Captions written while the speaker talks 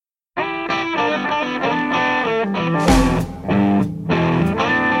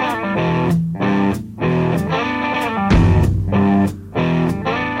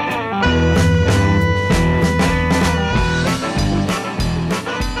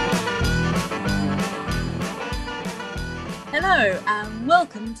Hello and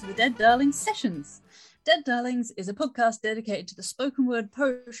welcome to the Dead Darlings Sessions. Dead Darlings is a podcast dedicated to the spoken word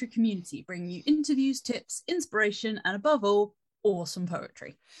poetry community, bringing you interviews, tips, inspiration, and above all, awesome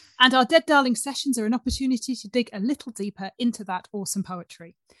poetry. And our Dead Darlings Sessions are an opportunity to dig a little deeper into that awesome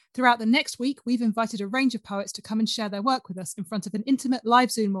poetry. Throughout the next week, we've invited a range of poets to come and share their work with us in front of an intimate live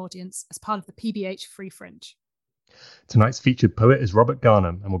Zoom audience as part of the PBH Free Fringe. Tonight's featured poet is Robert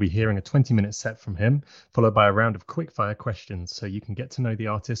Garnham, and we'll be hearing a 20-minute set from him, followed by a round of quick-fire questions so you can get to know the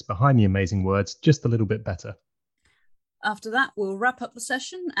artist behind the amazing words just a little bit better. After that, we'll wrap up the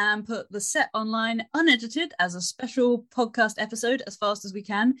session and put the set online unedited as a special podcast episode as fast as we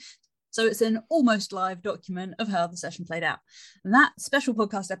can. So it's an almost live document of how the session played out. And that special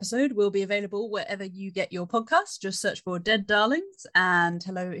podcast episode will be available wherever you get your podcasts. Just search for Dead Darlings. And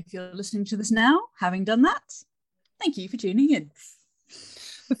hello, if you're listening to this now, having done that, thank you for tuning in.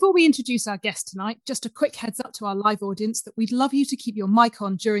 Before we introduce our guest tonight, just a quick heads up to our live audience that we'd love you to keep your mic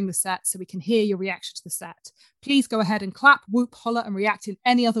on during the set so we can hear your reaction to the set. Please go ahead and clap, whoop, holler and react in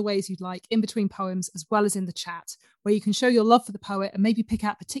any other ways you'd like in between poems as well as in the chat, where you can show your love for the poet and maybe pick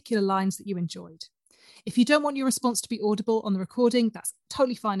out particular lines that you enjoyed. If you don't want your response to be audible on the recording, that's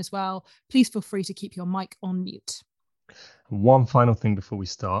totally fine as well. Please feel free to keep your mic on mute. One final thing before we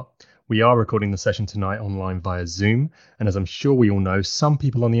start. We are recording the session tonight online via Zoom, and as I'm sure we all know, some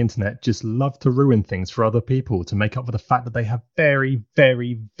people on the internet just love to ruin things for other people to make up for the fact that they have very,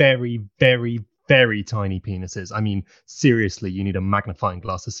 very, very, very, very tiny penises. I mean, seriously, you need a magnifying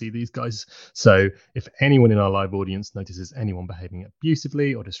glass to see these guys. So if anyone in our live audience notices anyone behaving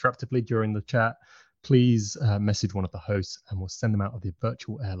abusively or disruptively during the chat, please message one of the hosts and we'll send them out of the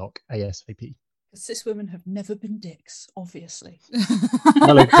virtual airlock ASAP. Cis women have never been dicks, obviously.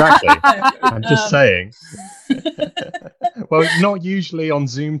 Well, exactly. I'm just saying. Well, not usually on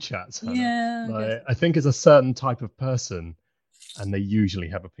Zoom chats. Hannah. Yeah. Like, I think it's a certain type of person, and they usually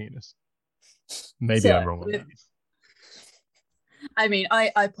have a penis. Maybe I'm wrong on that. I mean, I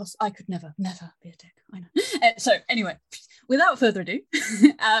could never be a dick. I know. So anyway, without further ado,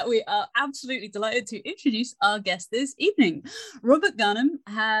 we are absolutely delighted to introduce our guest this evening. Robert Garnham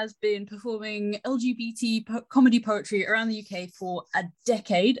has been performing LGBT comedy poetry around the UK for a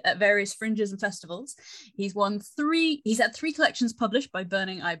decade at various fringes and festivals. He's had three collections published by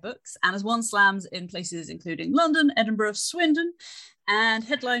Burning Eye Books and has won slams in places including London, Edinburgh, Swindon, and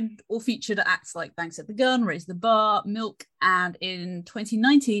headlined or featured at acts like Banks at the Gun, Raise the Bar, Milk, and in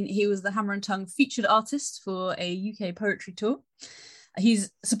 2019 he was the Hammer and Tongue featured artist for a UK poetry tour.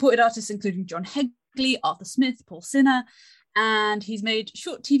 He's supported artists including John Hegley, Arthur Smith, Paul Sinner, and he's made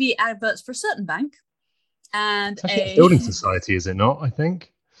short TV adverts for a certain bank and a building society, is it not? I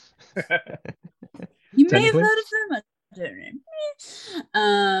think you may have heard of them. I don't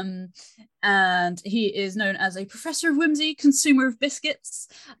know. And he is known as a professor of whimsy, consumer of biscuits.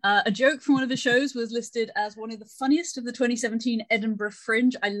 A joke from one of his shows was listed as one of the funniest of the 2017 Edinburgh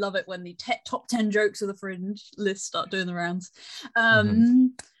Fringe. I love it when the top 10 jokes of the Fringe list start doing the rounds.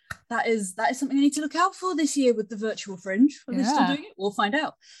 That is something I need to look out for this year with the virtual Fringe. Are they still doing it? We'll find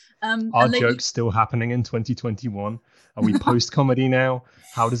out. Are jokes still happening in 2021? Are we post-comedy now?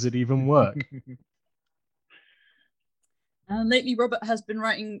 How does it even work? Lately, Robert has been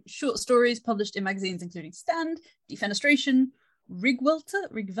writing short stories published in magazines including Stand, Defenestration, Rigwelter,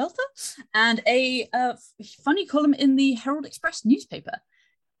 and a funny column in the Herald Express newspaper.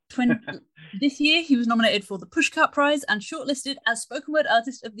 This year, he was nominated for the Pushcart Prize and shortlisted as Spoken Word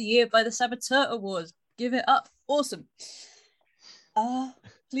Artist of the Year by the Saboteur Awards. Give it up. Awesome.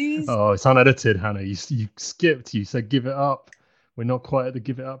 Please. Oh, it's unedited, Hannah. You skipped. You said give it up. We're not quite at the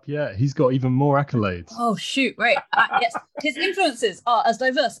give it up yet. He's got even more accolades. Oh, shoot. Right. Yes. His influences are as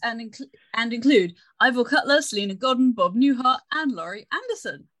diverse and include Ivor Cutler, Selena Godden, Bob Newhart, and Laurie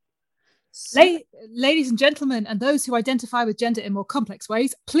Anderson. Ladies and gentlemen, and those who identify with gender in more complex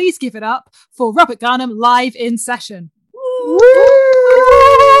ways, please give it up for Robert Garnham live in session. Woo!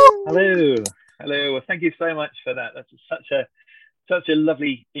 Hello. Well, thank you so much for that. That's such a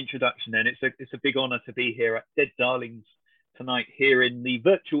lovely introduction, and it's a big honour to be here at Dead Darlings tonight here in the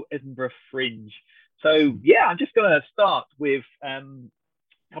virtual Edinburgh Fringe. So yeah, I'm just going to start with a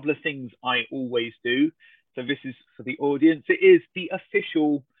couple of things I always do. So this is for the audience. It is the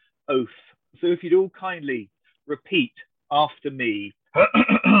official oath. So if you'd all kindly repeat after me.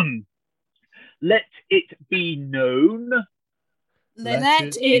 Let it be known.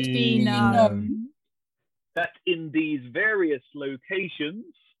 Let it be known. That in these various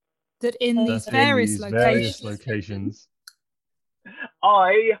locations.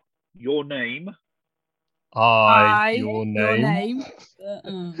 I, your name, Your name.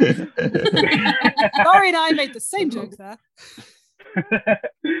 Sorry, and I made the same joke there.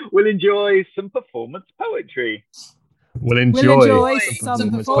 We'll enjoy some performance poetry. We'll enjoy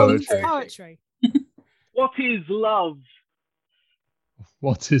some performance poetry. What is love?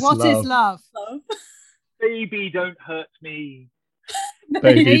 What is love? Baby, don't hurt me.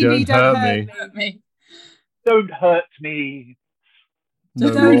 Baby, don't hurt me. Don't hurt me.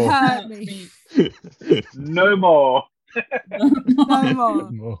 Don't hurt me. No more. No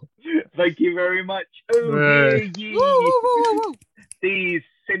more. Thank you very much. Oh, hear ye. Woo. These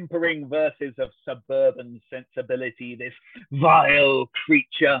simpering verses of suburban sensibility, this vile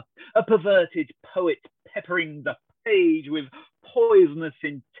creature, a perverted poet peppering the page with poisonous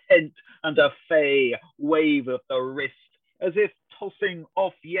intent and a fey wave of the wrist, as if tossing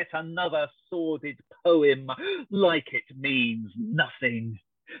off yet another sordid poem like it means nothing.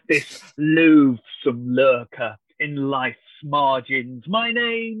 This loathsome lurker in life's margins. My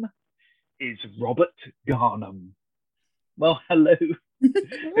name is Robert Garnham. Well, hello.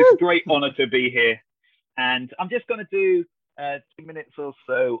 It's a great honor to be here. And I'm just going to do 2 minutes or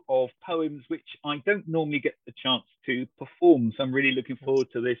so of poems which I don't normally get the chance to perform. So I'm really looking forward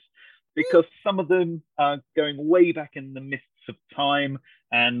to this because some of them are going way back in the mists of time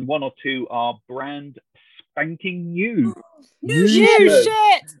and one or two are brand spanking new. New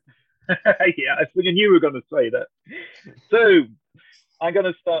shit! Yeah, I think I knew we were going to say that. So I'm going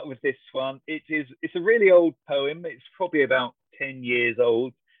to start with this one. It's a really old poem. It's probably about 10 years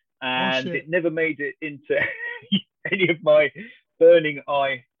old, and it never made it into any of my Burning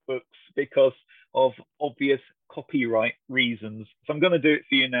Eye books because of obvious copyright reasons. So I'm going to do it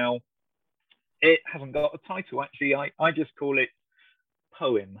for you now. It hasn't got a title, actually. I just call it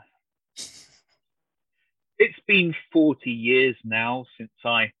Poem. It's been 40 years now since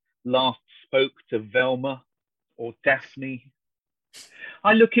I last spoke to Velma or Daphne.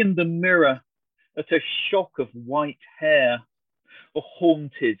 I look in the mirror at a shock of white hair, a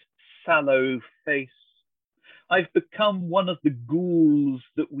haunted, sallow face. I've become one of the ghouls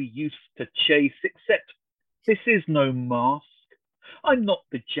that we used to chase, except this is no mask. I'm not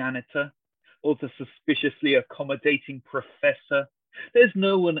the janitor or the suspiciously accommodating professor. There's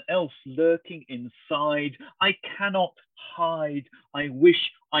no one else lurking inside. I cannot hide. I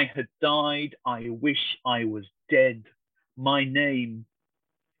wish I had died. I wish I was dead. My name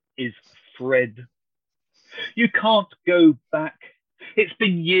is Fred. You can't go back. It's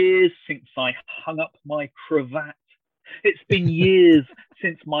been years since I hung up my cravat. It's been years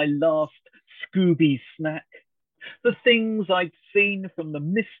since my last Scooby snack. The things I'd seen from the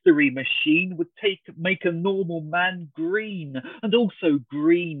mystery machine would make a normal man green, and also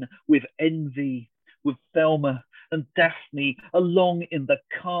green with envy, with Velma and Daphne along in the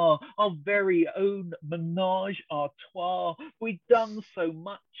car, our very own menage a trois. We'd done so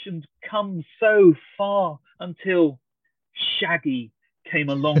much and come so far until Shaggy came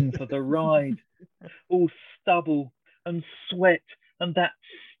along for the ride, all stubble and sweat and that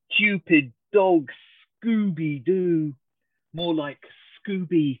stupid dog Scooby-Doo, more like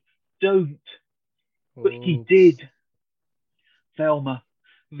Scooby-Don't, but he did. Velma,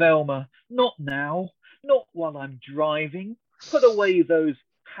 not now, not while I'm driving. Put away those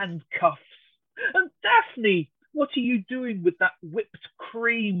handcuffs. And Daphne, what are you doing with that whipped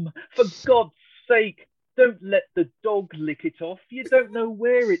cream? For God's sake, don't let the dog lick it off. You don't know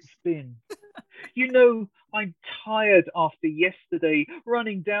where it's been. You know, I'm tired after yesterday,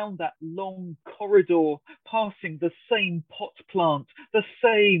 running down that long corridor, passing the same pot plant, the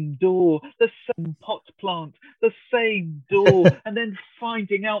same door, the same pot plant, the same door, and then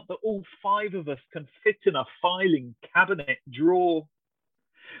finding out that all 5 of us can fit in a filing cabinet drawer.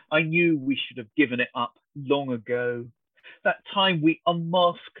 I knew we should have given it up long ago. That time we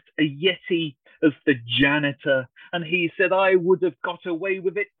unmasked a Yeti as the janitor, and he said I would have got away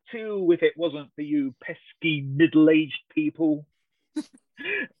with it too if it wasn't for you pesky middle-aged people.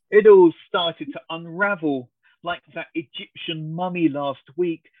 It all started to unravel, like that Egyptian mummy last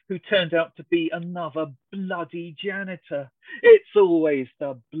week who turned out to be another bloody janitor. It's always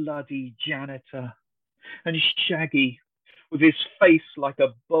the bloody janitor. And Shaggy, with his face like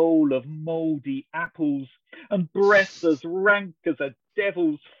a bowl of mouldy apples and breath as rank as a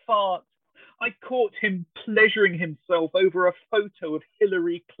devil's fart. I caught him pleasuring himself over a photo of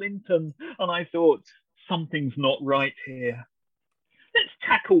Hillary Clinton, and I thought, something's not right here. Let's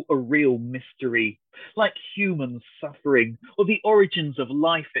tackle a real mystery, like human suffering, or the origins of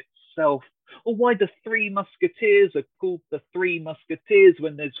life itself, or why the 3 Musketeers are called the 3 Musketeers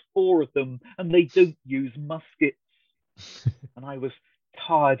when there's 4 of them and they don't use muskets. And I was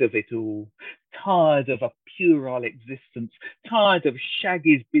tired of it all, tired of a puerile existence, tired of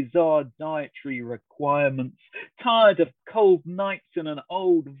Shaggy's bizarre dietary requirements, tired of cold nights in an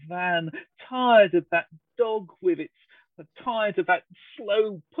old van, tired of that dog with its tired of that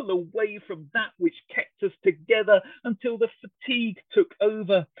slow pull away from that which kept us together until the fatigue took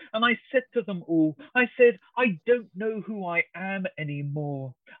over. And I said to them all, I said, I don't know who I am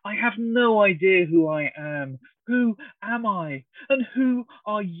anymore. I have no idea who I am. Who am I? And who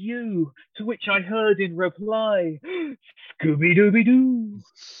are you? To which I heard in reply, Scooby-Dooby-Doo.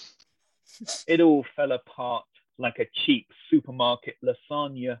 It all fell apart like a cheap supermarket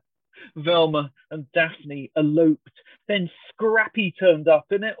lasagna. Velma and Daphne eloped. Then Scrappy turned up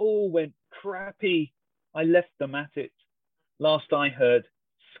and it all went crappy. I left them at it. Last I heard,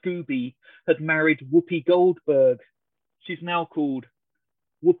 Scooby had married Whoopi Goldberg. She's now called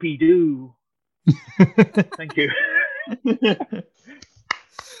Whoopie Doo. Thank you.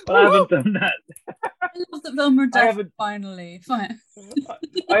 Well, I haven't done that. I love that Velma and Daphne finally. Fine.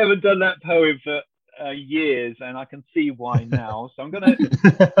 I haven't done that poem for years, and I can see why now. So I'm gonna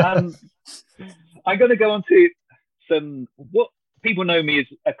go on to some what people know me as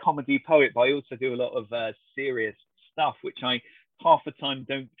a comedy poet, but I also do a lot of serious stuff, which I half the time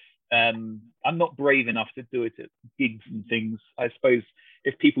don't. I'm not brave enough to do it at gigs and things. I suppose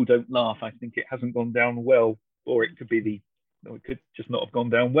if people don't laugh, I think it hasn't gone down well, or it could be it could just not have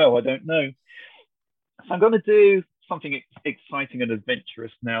gone down well. I don't know. So I'm going to do something exciting and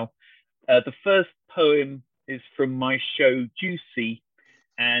adventurous now. The first poem is from my show Juicy,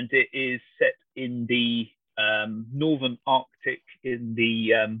 and it is set in the Northern Arctic in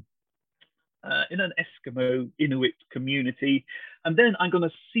an Eskimo Inuit community. And then I'm going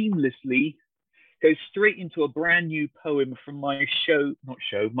to seamlessly go straight into a brand new poem from my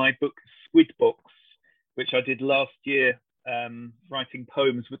my book Squid Box, which I did last year, writing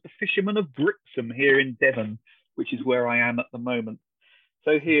poems with the fishermen of Brixham here in Devon, which is where I am at the moment.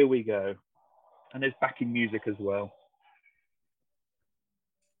 So here we go. And there's backing music as well.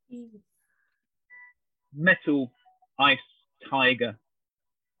 Metal ice tiger,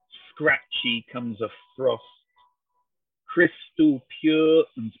 scratchy comes a frost, crystal pure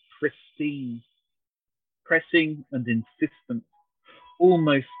and pristine, pressing and insistent,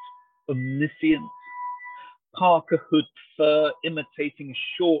 almost omniscient, parka hood fur imitating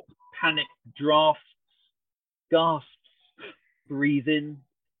short panicked drafts, gasps, breathe in,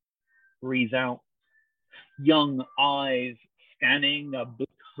 breathe out, young eyes scanning a black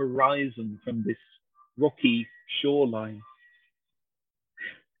horizon from this rocky shoreline.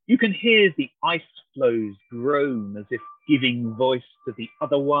 You can hear the ice floes groan as if giving voice to the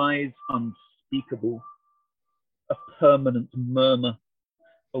otherwise unspeakable, a permanent murmur,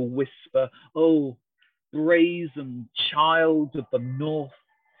 a whisper, oh, brazen child of the north,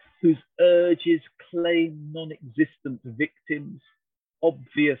 whose urges claim non-existent victims,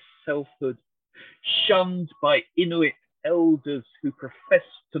 obvious selfhood, shunned by Inuit elders who profess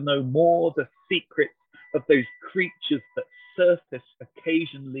to know more the secrets of those creatures that surface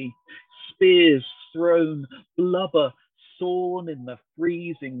occasionally, spears thrown, blubber sawn in the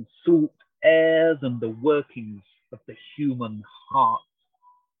freezing salt air than the workings of the human heart.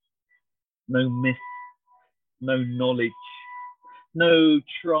 No myth, no knowledge, no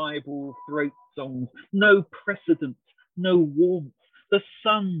tribal throat songs, no precedent, no warmth, the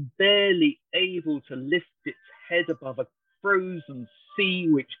sun barely able to lift its head above a frozen sea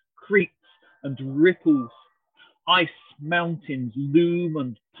which creaks and ripples. Ice mountains loom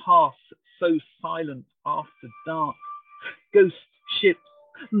and pass so silent after dark. Ghost ships,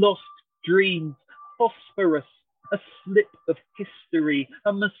 lost dreams, phosphorus, a slip of history,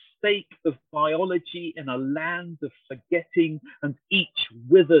 a mistake of biology in a land of forgetting, and each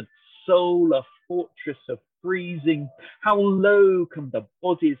withered soul a fortress of freezing. How low can the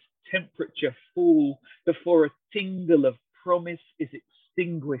body's temperature fall before a tingle of promise is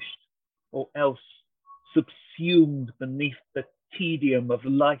extinguished, or else subsumed beneath the tedium of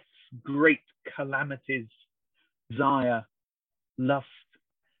life's great calamities, desire, lust,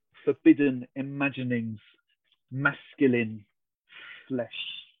 forbidden imaginings, masculine flesh.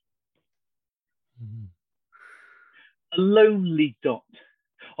 A lonely dot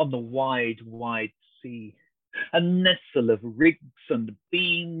on the wide, wide sea, a nestle of rigs and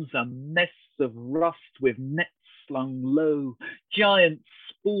beams, a mess of rust with nets slung low, giant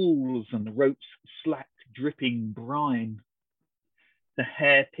spools and ropes slack dripping brine. The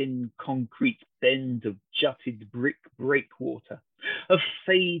hairpin concrete bend of jutted brick breakwater, of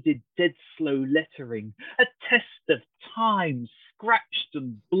faded dead slow lettering, a test of time scratched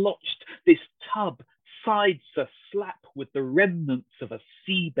and blotched, this tub sides aslap with the remnants of a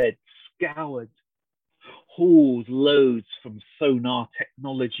seabed scoured, hauls loads from sonar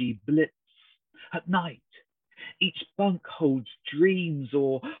technology blitz. At night, each bunk holds dreams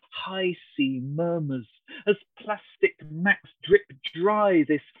or high sea murmurs as plastic max drip dry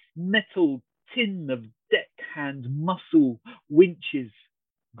this metal tin of deckhand muscle winches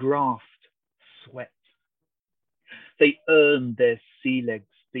graft sweat. They earn their sea legs,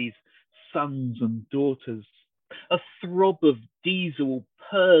 these sons and daughters. A throb of diesel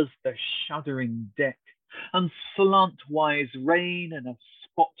purrs the shuddering deck, and slantwise rain and a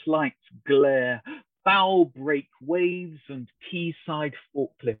spotlight glare bow break waves and quayside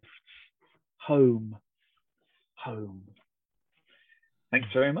forklifts. Home, home. Thanks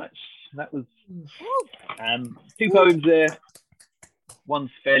very much. That was 2 poems there.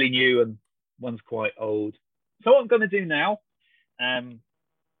 One's fairly new and one's quite old. So what I'm going to do now, I'm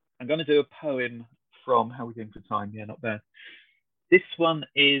going to do a poem from, how are we doing for time? Yeah, not bad. This one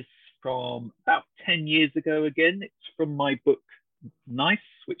is from about 10 years ago again. It's from my book, Nice,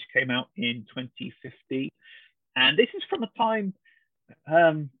 which came out in 2015. And this is from a time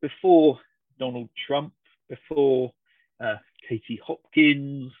before Donald Trump, before Katie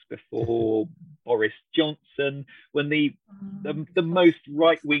Hopkins, before Boris Johnson, when the most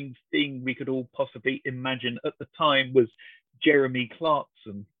right-wing thing we could all possibly imagine at the time was Jeremy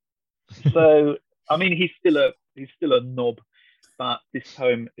Clarkson. So, I mean, he's still a knob, but this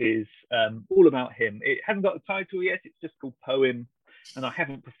poem is all about him. It hasn't got a title yet. It's just called Poem, and I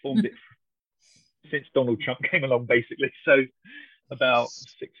haven't performed it since Donald Trump came along, basically. So about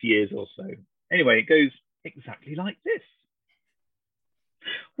 6 years or so. Anyway, it goes exactly like this.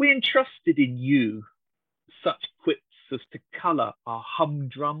 We entrusted in you such quips as to colour our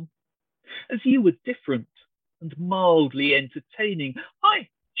humdrum. As you were different and mildly entertaining, I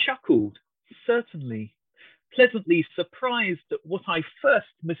chuckled, certainly, pleasantly surprised at what I first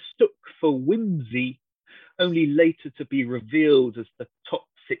mistook for whimsy, only later to be revealed as the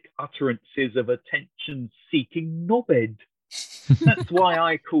toxic utterances of attention-seeking knobhead. That's why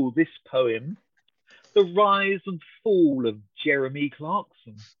I call this poem The Rise and Fall of Jeremy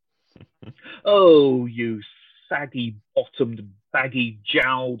Clarkson. Oh, you saggy-bottomed,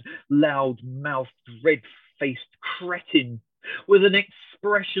 baggy-jowled, loud-mouthed, red-faced cretin, with an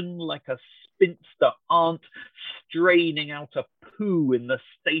expression like a spinster aunt straining out a poo in the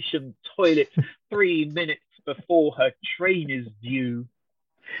station toilet 3 minutes before her train is due.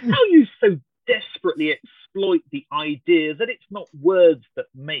 How you so desperately exploit the idea that it's not words that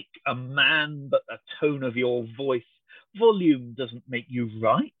make a man, but the tone of your voice. Volume doesn't make you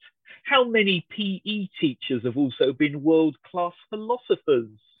right. How many PE teachers have also been world-class philosophers?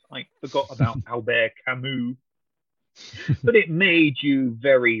 I forgot about Albert Camus. But it made you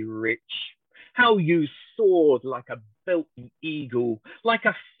very rich. How you soared like a belting eagle, like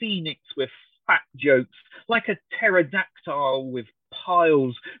a phoenix with fat jokes, like a pterodactyl with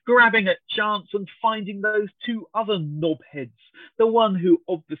piles, grabbing at chance and finding those 2 other knobheads, the one who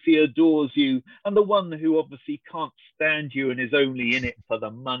obviously adores you and the one who obviously can't stand you and is only in it for the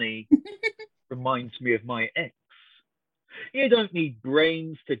money. Reminds me of my ex. You don't need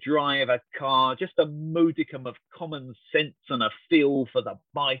brains to drive a car, just a modicum of common sense and a feel for the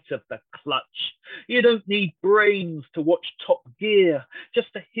bite of the clutch. You don't need brains to watch Top Gear,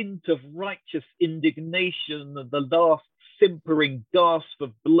 just a hint of righteous indignation and the last simpering gasp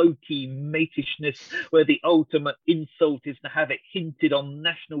of blokey matishness, where the ultimate insult is to have it hinted on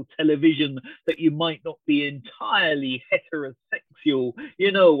national television that you might not be entirely heterosexual.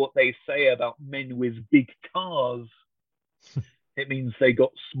 You know what they say about men with big cars. It means they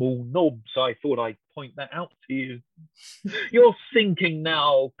got small knobs. I thought I'd point that out to you. You're sinking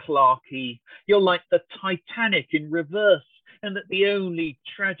now, Clarky. You're like the Titanic in reverse, and that the only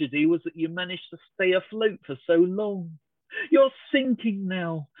tragedy was that you managed to stay afloat for so long. You're sinking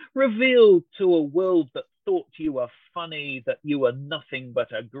now, revealed to a world that thought you were funny, that you were nothing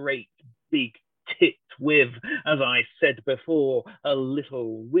but a great big tit with, as I said before, a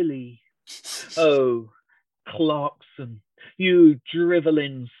little willy. Oh, Clarkson, you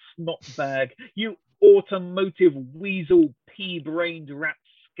drivelling snotbag, you automotive weasel pea-brained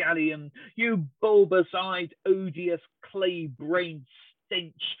rapscallion, you bulbous-eyed, odious, clay-brained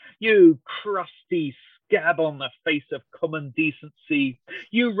stench, you crusty scab on the face of common decency,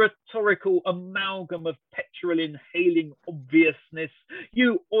 you rhetorical amalgam of petrol-inhaling obviousness,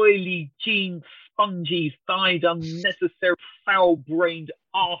 you oily jean spongy thighed unnecessary foul-brained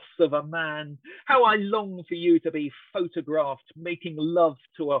arse of a man. How I long for you to be photographed making love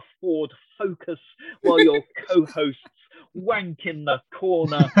to a Ford Focus while your co-hosts wank in the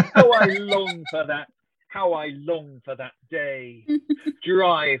corner. How I long for that how I long for that day.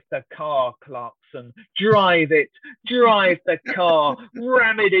 Drive the car, Clarkson, drive the car,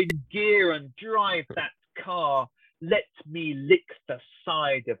 ram it in gear and drive that car. Let me lick the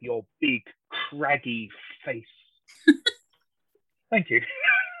side of your big, craggy face. Thank you.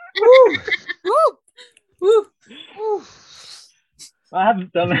 Woo! Woo! Woo. I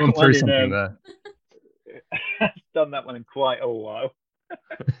haven't done that one in there. done that one in quite a while.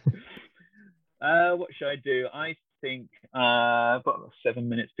 What should I do? I think I've got 7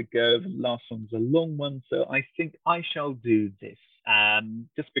 minutes to go. The last one's a long one, so I think I shall do this.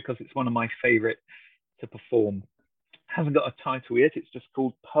 Just because it's one of my favourite to perform. Hasn't got a title yet. It's just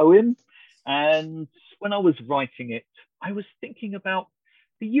called Poem. And when I was writing it, I was thinking about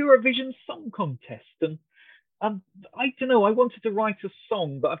the Eurovision Song Contest, and I don't know, I wanted to write a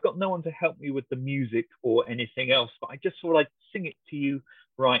song, but I've got no one to help me with the music or anything else. But I just thought I'd sing it to you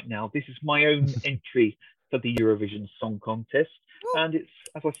right now. This is my own entry for the Eurovision Song Contest, and it's,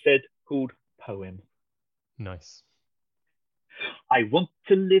 as I said, called Poem. Nice. I want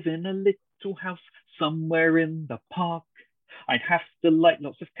to live in a little house somewhere in the park. I'd have to light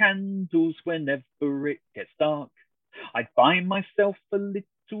lots of candles whenever it gets dark. I'd buy myself a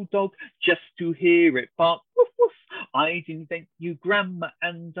little dog just to hear it bark. Woof, woof. I'd invent new grammar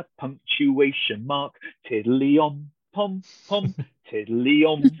and a punctuation mark. Tiddly-om, pom, pom,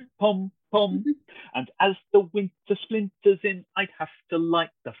 tiddly-om, pom, pom. And as the winter splinters in, I'd have to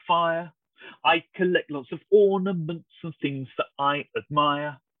light the fire. I'd collect lots of ornaments and things that I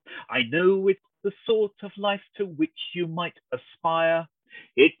admire. I know it's the sort of life to which you might aspire.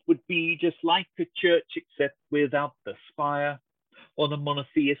 It would be just like a church except without the spire. On a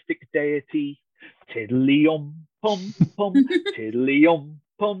monotheistic deity. Tiddly-om, pom, pom, tiddly-om,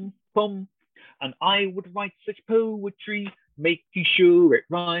 pom, pom. And I would write such poetry, making sure it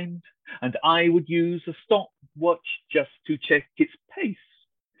rhymed. And I would use a stopwatch just to check its pace.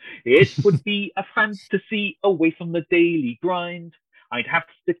 It would be a fantasy away from the daily grind. I'd have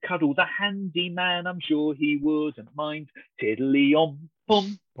to cuddle the handyman, I'm sure he wouldn't mind. Tiddly-om,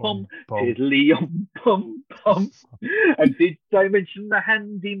 pom, pom, tiddly-om, pom, pom. And did I mention the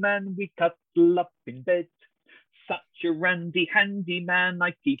handyman we cuddle up in bed? Such a randy handyman,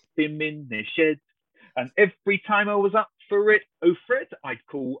 I keep him in the shed. And every time I was up for it, oh Fred, I'd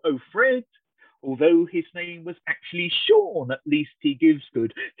call oh Fred. Although his name was actually Sean, at least he gives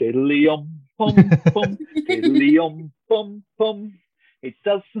good. Tiddly-om, pom, pom, tiddly-om, pom, pom. It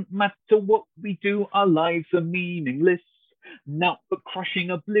doesn't matter what we do, our lives are meaningless. Naught but crushing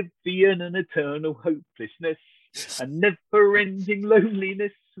oblivion and eternal hopelessness. And never-ending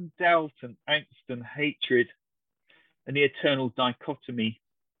loneliness and doubt and angst and hatred. And the eternal dichotomy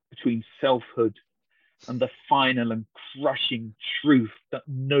between selfhood and the final and crushing truth that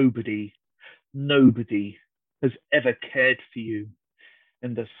nobody has ever cared for you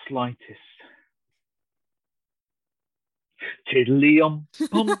in the slightest. Tiddly-om,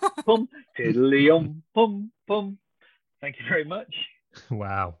 pom, pom, tiddly-om, pom, pom. Thank you very much.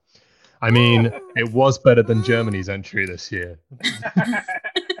 Wow. I mean, it was better than Germany's entry this year.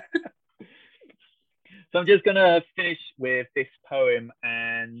 So I'm just going to finish with this poem,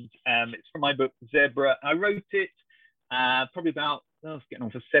 and it's from my book, Zebra. I wrote it probably about, I was getting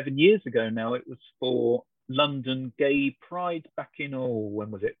on for 7 years ago now. It was for London Gay Pride back in,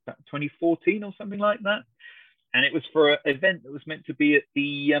 when was it? Back 2014 or something like that. And it was for an event that was meant to be at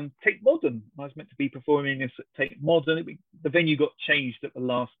the Tate Modern. I was meant to be performing this at Tate Modern. The venue got changed at the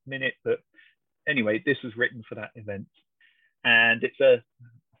last minute. But anyway, this was written for that event. And it's a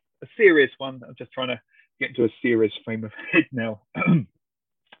serious one. I'm just trying to get into a serious frame of head now.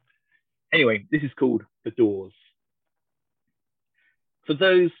 Anyway, this is called The Doors. For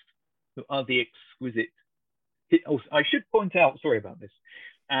those who are the exquisite... I should point out, sorry about this.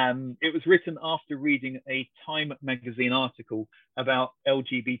 It was written after reading a Time magazine article about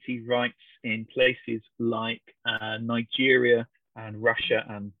LGBT rights in places like Nigeria and Russia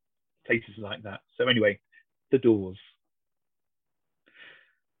and places like that. So anyway, The Doors.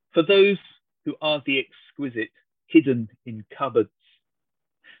 For those who are the exquisite, hidden in cupboards.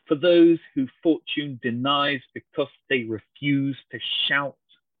 For those who fortune denies because they refuse to shout.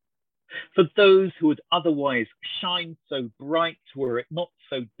 For those who would otherwise shine so bright were it not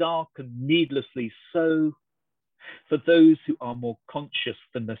so dark and needlessly so. For those who are more conscious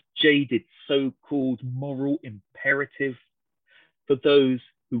than the jaded so-called moral imperative. For those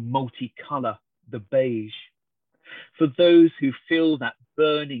who multicolour the beige. For those who feel that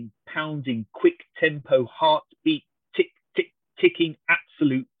burning, pounding, quick tempo heartbeat, tick, tick, ticking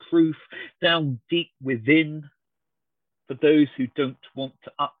absolute proof down deep within. For those who don't want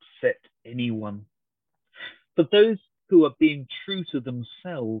to upset anyone. for those who are being true to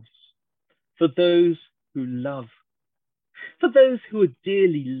themselves, for those who love, for those who would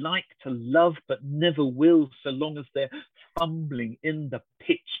dearly like to love but never will so long as they're fumbling in the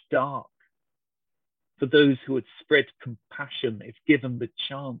pitch dark, for those who would spread compassion if given the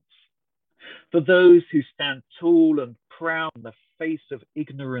chance, for those who stand tall and proud in the face of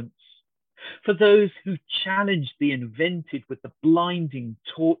ignorance, for those who challenge the invented with the blinding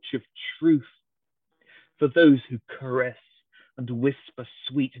torch of truth, for those who caress and whisper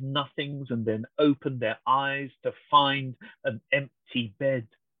sweet nothings and then open their eyes to find an empty bed,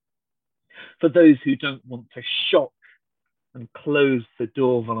 for those who don't want to shock and close the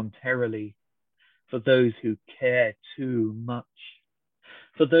door voluntarily, for those who care too much,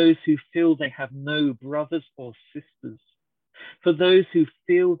 for those who feel they have no brothers or sisters, for those who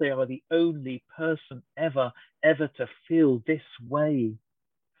feel they are the only person ever to feel this way,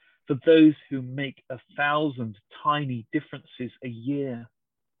 for those who make 1,000 tiny differences a year,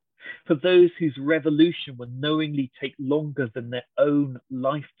 for those whose revolution will knowingly take longer than their own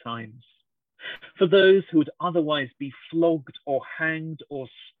lifetimes, for those who would otherwise be flogged or hanged or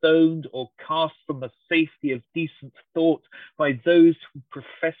stoned or cast from the safety of decent thought by those who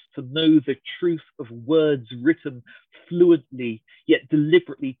profess to know the truth of words written fluently, yet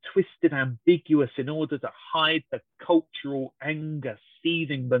deliberately twisted ambiguous in order to hide the cultural anger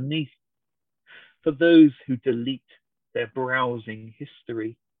seething beneath, for those who delete their browsing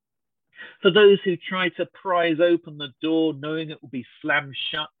history, for those who try to prise open the door knowing it will be slammed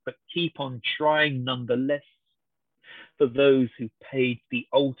shut but keep on trying nonetheless, for those who paid the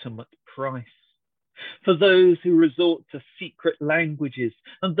ultimate price, for those who resort to secret languages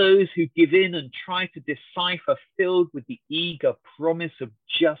and those who give in and try to decipher filled with the eager promise of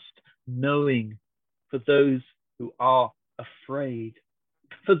just knowing, for those who are afraid,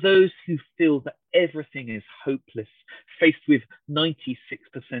 for those who feel that everything is hopeless, faced with 96%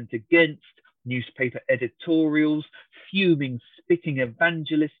 against, newspaper editorials, fuming, spitting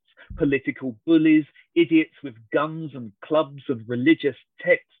evangelists, political bullies, idiots with guns and clubs and religious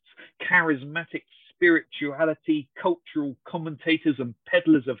texts, charismatic spirituality, cultural commentators and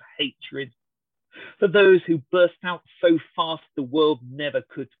peddlers of hatred, for those who burst out so fast the world never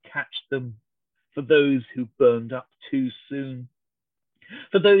could catch them, for those who burned up too soon,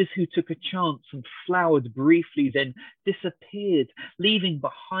 for those who took a chance and flowered briefly, then disappeared, leaving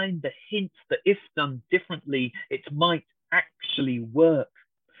behind the hint that if done differently, it might actually work,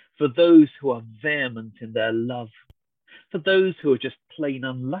 for those who are vehement in their love, for those who are just plain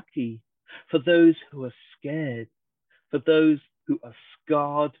unlucky, for those who are scared, for those who are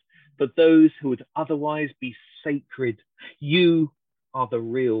scarred, for those who would otherwise be sacred. You are the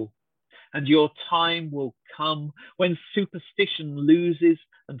real. And your time will come when superstition loses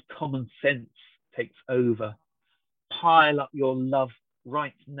and common sense takes over. Pile up your love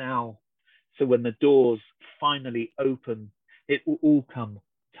right now, so when the doors finally open, it will all come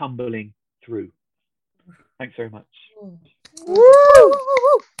tumbling through. Thanks very much.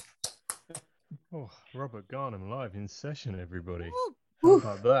 Oh, Robert Garnham live in session, everybody. How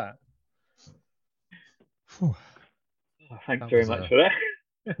about that? Oh, thanks very much for that.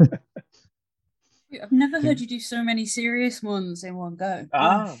 I've never heard you do so many serious ones in one go.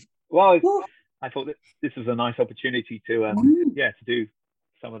 Well, I thought that this is a nice opportunity to to do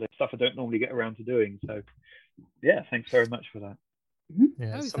some of the stuff I don't normally get around to doing. So yeah, thanks very much for that.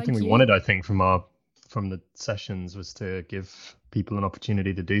 Yeah, something we wanted, I think, from the sessions was to give people an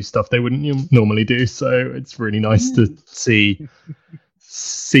opportunity to do stuff they wouldn't normally do. So it's really nice to see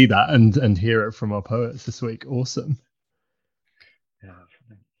that and hear it from our poets this week. Awesome. Yeah.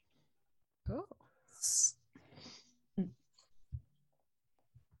 Cool.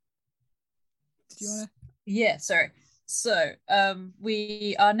 Did you want to? Yeah, sorry. So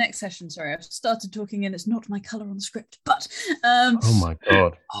our next session, sorry, I've started talking and it's not my colour on the script, but oh my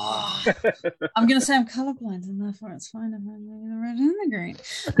god. I'm gonna say I'm colourblind and therefore it's fine. I'm in the red and the green.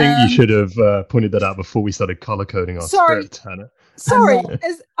 I think you should have pointed that out before we started colour coding our script, Hannah. Sorry.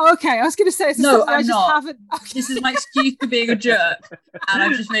 Okay, I was going to say, no, I'm not. Okay. This is my excuse for being a jerk, and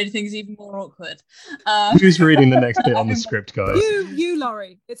I've just made things even more awkward. Who's reading the next bit on the script, guys? You,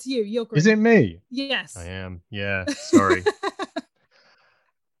 Laurie. It's you. You're great. Is it me? Yes. I am. Yeah. Sorry.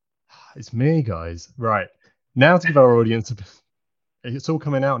 It's me, guys. Right. Now to give our audience it's all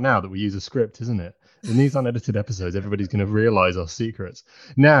coming out now that we use a script, isn't it? In these unedited episodes, everybody's going to realize our secrets.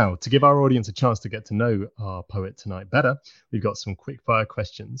 Now, to give our audience a chance to get to know our poet tonight better, we've got some quick fire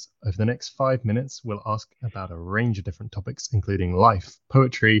questions. Over the next 5 minutes, we'll ask about a range of different topics, including life,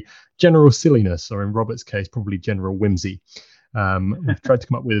 poetry, general silliness, or in Robert's case, probably general whimsy. We've tried to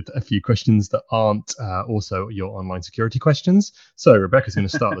come up with a few questions that aren't also your online security questions. So Rebecca's going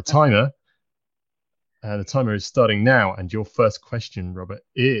to start the timer. The timer is starting now. And your first question, Robert,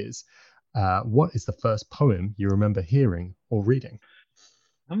 is what is the first poem you remember hearing or reading?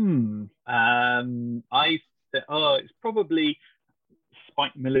 It's probably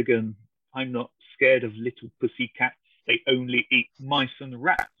Spike Milligan. I'm not scared of little pussy cats. They only eat mice and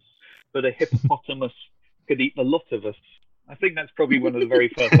rats. But a hippopotamus could eat the lot of us. I think that's probably one of the very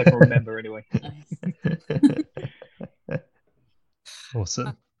first I can remember anyway.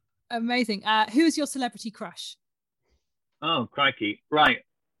 Awesome. Amazing. Who is your celebrity crush? Oh, crikey. Right.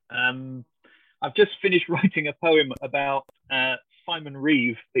 I've just finished writing a poem about Simon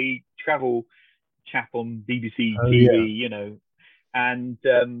Reeve, the travel chap on BBC TV, you know. And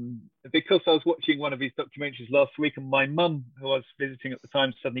because I was watching one of his documentaries last week, and my mum, who I was visiting at the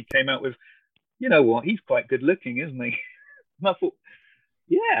time, suddenly came out with, you know what, he's quite good looking, isn't he? And I thought,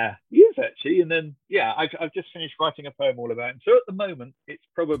 yeah, he is actually. And then, yeah, I've just finished writing a poem all about him. So at the moment, it's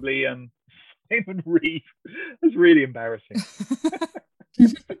probably Simon Reeve. It's really embarrassing.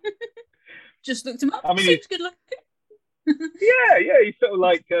 Just looked him up. I mean, seems good looking. yeah, he's sort of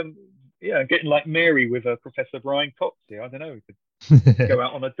like, getting like Mary with Professor Brian Cox here. I don't know. We could go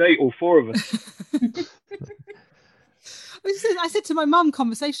out on a date, all four of us. I said to my mum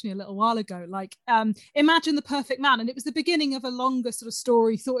conversationally a little while ago, like, imagine the perfect man. And it was the beginning of a longer sort of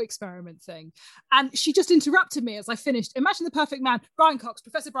story thought experiment thing. And she just interrupted me as I finished. Imagine the perfect man, Brian Cox,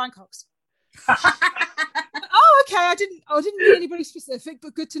 Professor Brian Cox. Oh, okay. I didn't need anybody specific,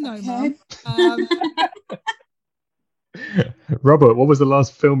 but good to know, Mum. Robert, what was the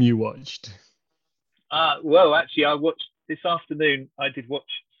last film you watched? Well, actually, I watched this afternoon. I did watch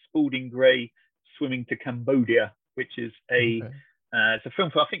Spalding Gray Swimming to Cambodia, which is it's a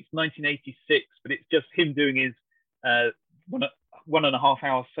film for, I think it's 1986, but it's just him doing his 1.5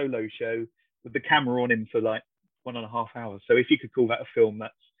 hour solo show with the camera on him for like 1.5 hours. So if you could call that a film,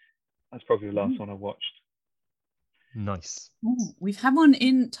 that's probably the last one I watched. Nice. Ooh, we've had one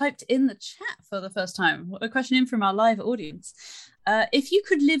typed in the chat for the first time. A question in from our live audience. If you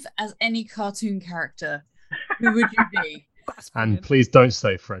could live as any cartoon character, who would you be? And please don't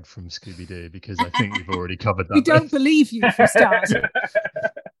say Fred from Scooby-Doo, because I think we've already covered that. We don't believe you, for start.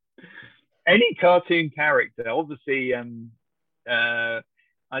 Any cartoon character, obviously. I don't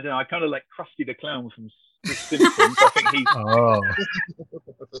know. I kind of like Krusty the Clown from The Simpsons. I think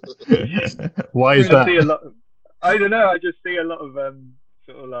he's. Why is that? I don't know. I just see a lot of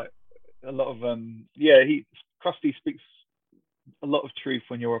Krusty speaks a lot of truth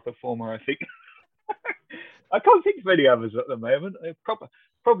when you're a performer, I think. I can't think of any others at the moment.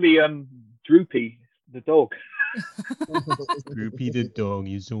 Probably Droopy the dog. Droopy the dog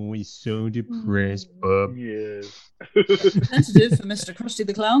is always so depressed, bub. Yes. Representative for Mr. Krusty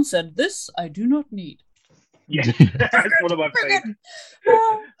the Clown said, "This I do not need." Yeah, that's one of my favorites.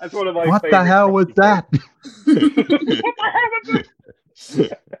 That's one of my What favorites. the hell was that?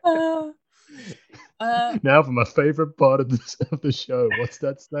 Now for my favorite part of the show. What's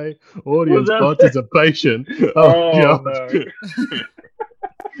that say? Audience participation. Oh God.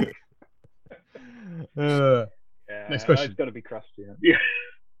 No. Next question. It's got to be Krusty. Yeah.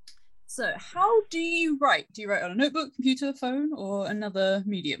 So, how do you write? Do you write on a notebook, computer, phone, or another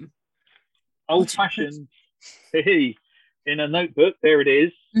medium? Old-fashioned. In a notebook. There it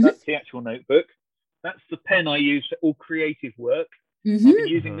is. Mm-hmm. That's the actual notebook. That's the pen I use for all creative work. Mm-hmm. I've been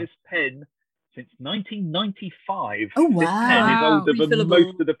using this pen since 1995. Oh, wow. This pen is older than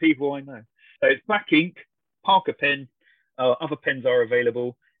most of the people I know. So it's black ink, Parker pen. Other pens are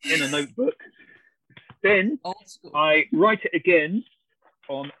available in a notebook. Then I write it again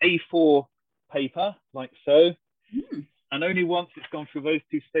on A4 paper, like so. Mm. And only once it's gone through those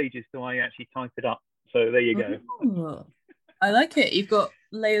two stages do I actually type it up. So there you go. Oh, I like it. You've got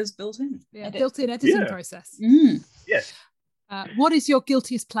layers built in. Yeah, built-in editing process. Mm. Yes. What is your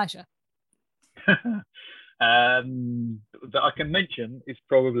guiltiest pleasure? That I can mention is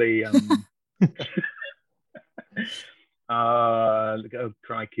probably oh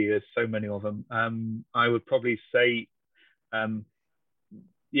crikey, there's so many of them. I would probably say I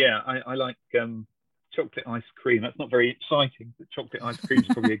like chocolate ice cream. That's not very exciting, but chocolate ice cream is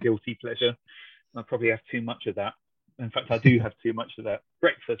probably a guilty pleasure. I probably have too much of that. In fact, I do have too much of that.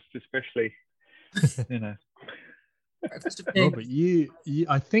 Breakfast especially. You know. Robert,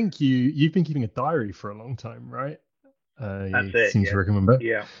 I think you've been keeping a diary for a long time, right? That's it. Seem to remember.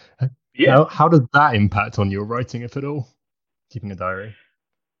 Yeah. How does that impact on your writing, if at all? Keeping a diary.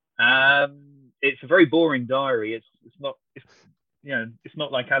 It's a very boring diary. It's it's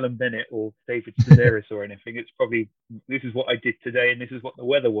not like Alan Bennett or David Sedaris or anything. It's probably, this is what I did today and this is what the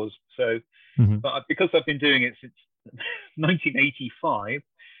weather was. So, but because I've been doing it since 1985,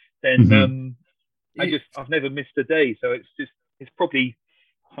 then I've never missed a day. So it's probably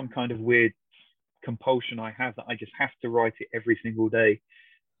some kind of weird compulsion I have that I just have to write it every single day.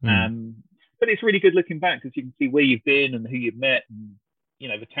 But it's really good looking back because you can see where you've been and who you've met and,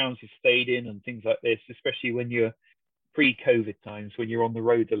 the towns you've stayed in and things like this, especially when you're pre-COVID times, when you're on the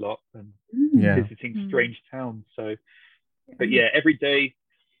road a lot and visiting strange towns. So, but every day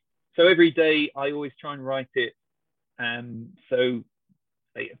I always try and write it. So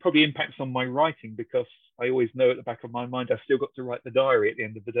it probably impacts on my writing because I always know at the back of my mind, I've still got to write the diary at the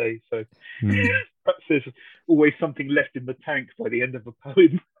end of the day. So perhaps there's always something left in the tank by the end of a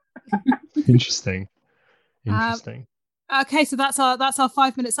poem. Interesting. Okay, so that's our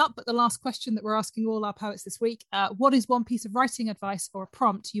 5 minutes up. But the last question that we're asking all our poets this week: what is one piece of writing advice or a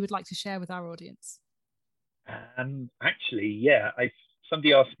prompt you would like to share with our audience? Actually,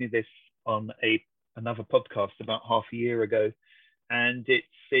 somebody asked me this on another podcast about half a year ago, and it's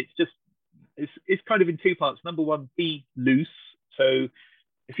kind of in two parts. Number one, be loose. So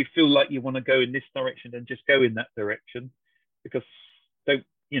if you feel like you want to go in this direction, then just go in that direction, because don't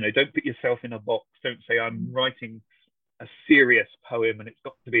put yourself in a box. Don't say I'm writing a serious poem and it's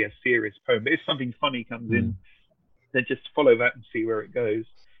got to be a serious poem. But if something funny comes in, then just follow that and see where it goes.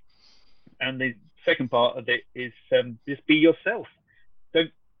 And the second part of it is just be yourself.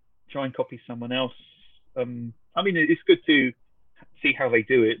 Don't try and copy someone else. It's good to see how they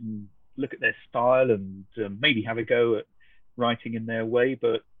do it and look at their style and maybe have a go at writing in their way,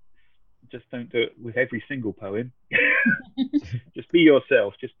 but just don't do it with every single poem. Just be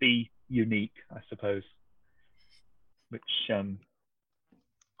yourself. Just be unique, I suppose. Which I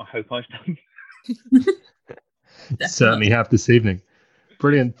hope I've done. Certainly have this evening.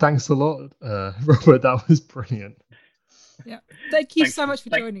 Brilliant. Thanks a lot, Robert. That was brilliant. Yeah. Thank you so much for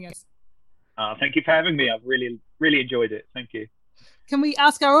joining us. Thank you for having me. I've really, really enjoyed it. Thank you. Can we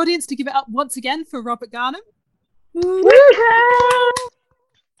ask our audience to give it up once again for Robert Garnham?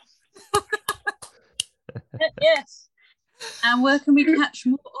 Yes. And where can we catch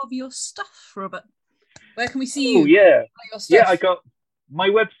more of your stuff, Robert? Where can we see you? Oh, yeah. I got my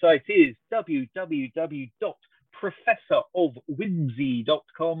website is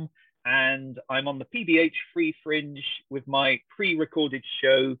www.professorofwhimsy.com, and I'm on the PBH Free Fringe with my pre-recorded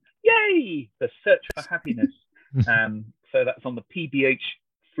show, Yay! The Search for Happiness. So that's on the PBH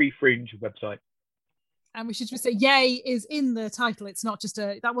Free Fringe website. And we should just say, yay is in the title. It's not just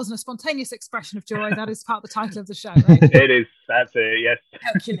that wasn't a spontaneous expression of joy. That is part of the title of the show, right? It is. That's it, yes.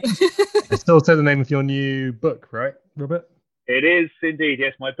 It's also the name of your new book, right, Robert? It is indeed,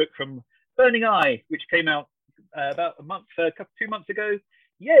 yes. My book from Burning Eye, which came out about 2 months ago.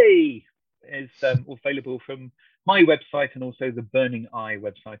 Yay! Is available from my website and also the Burning Eye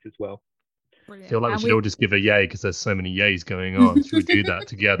website as well. Brilliant. I feel like we should all just give a yay because there's so many yays going on. Should we do that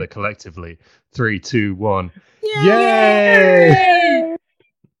together collectively? 3, 2, 1. Yay! Yay! I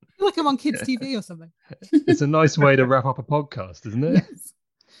feel like I'm on kids' TV or something. It's a nice way to wrap up a podcast, isn't it? Yes.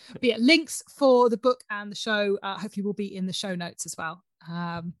 But yeah, links for the book and the show hopefully will be in the show notes as well.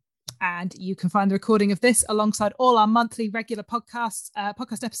 And you can find the recording of this alongside all our monthly regular podcast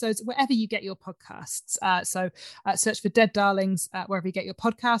episodes wherever you get your podcasts. So search for Dead Darlings wherever you get your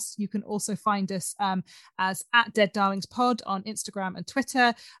podcasts. You can also find us as at Dead Darlings Pod on Instagram and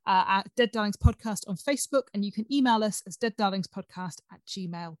Twitter, at Dead Darlings Podcast on Facebook, and you can email us as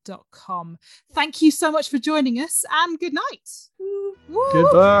deaddarlingspodcast@gmail.com. Thank you so much for joining us, and good night.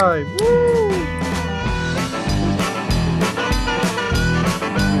 Goodbye. Woo.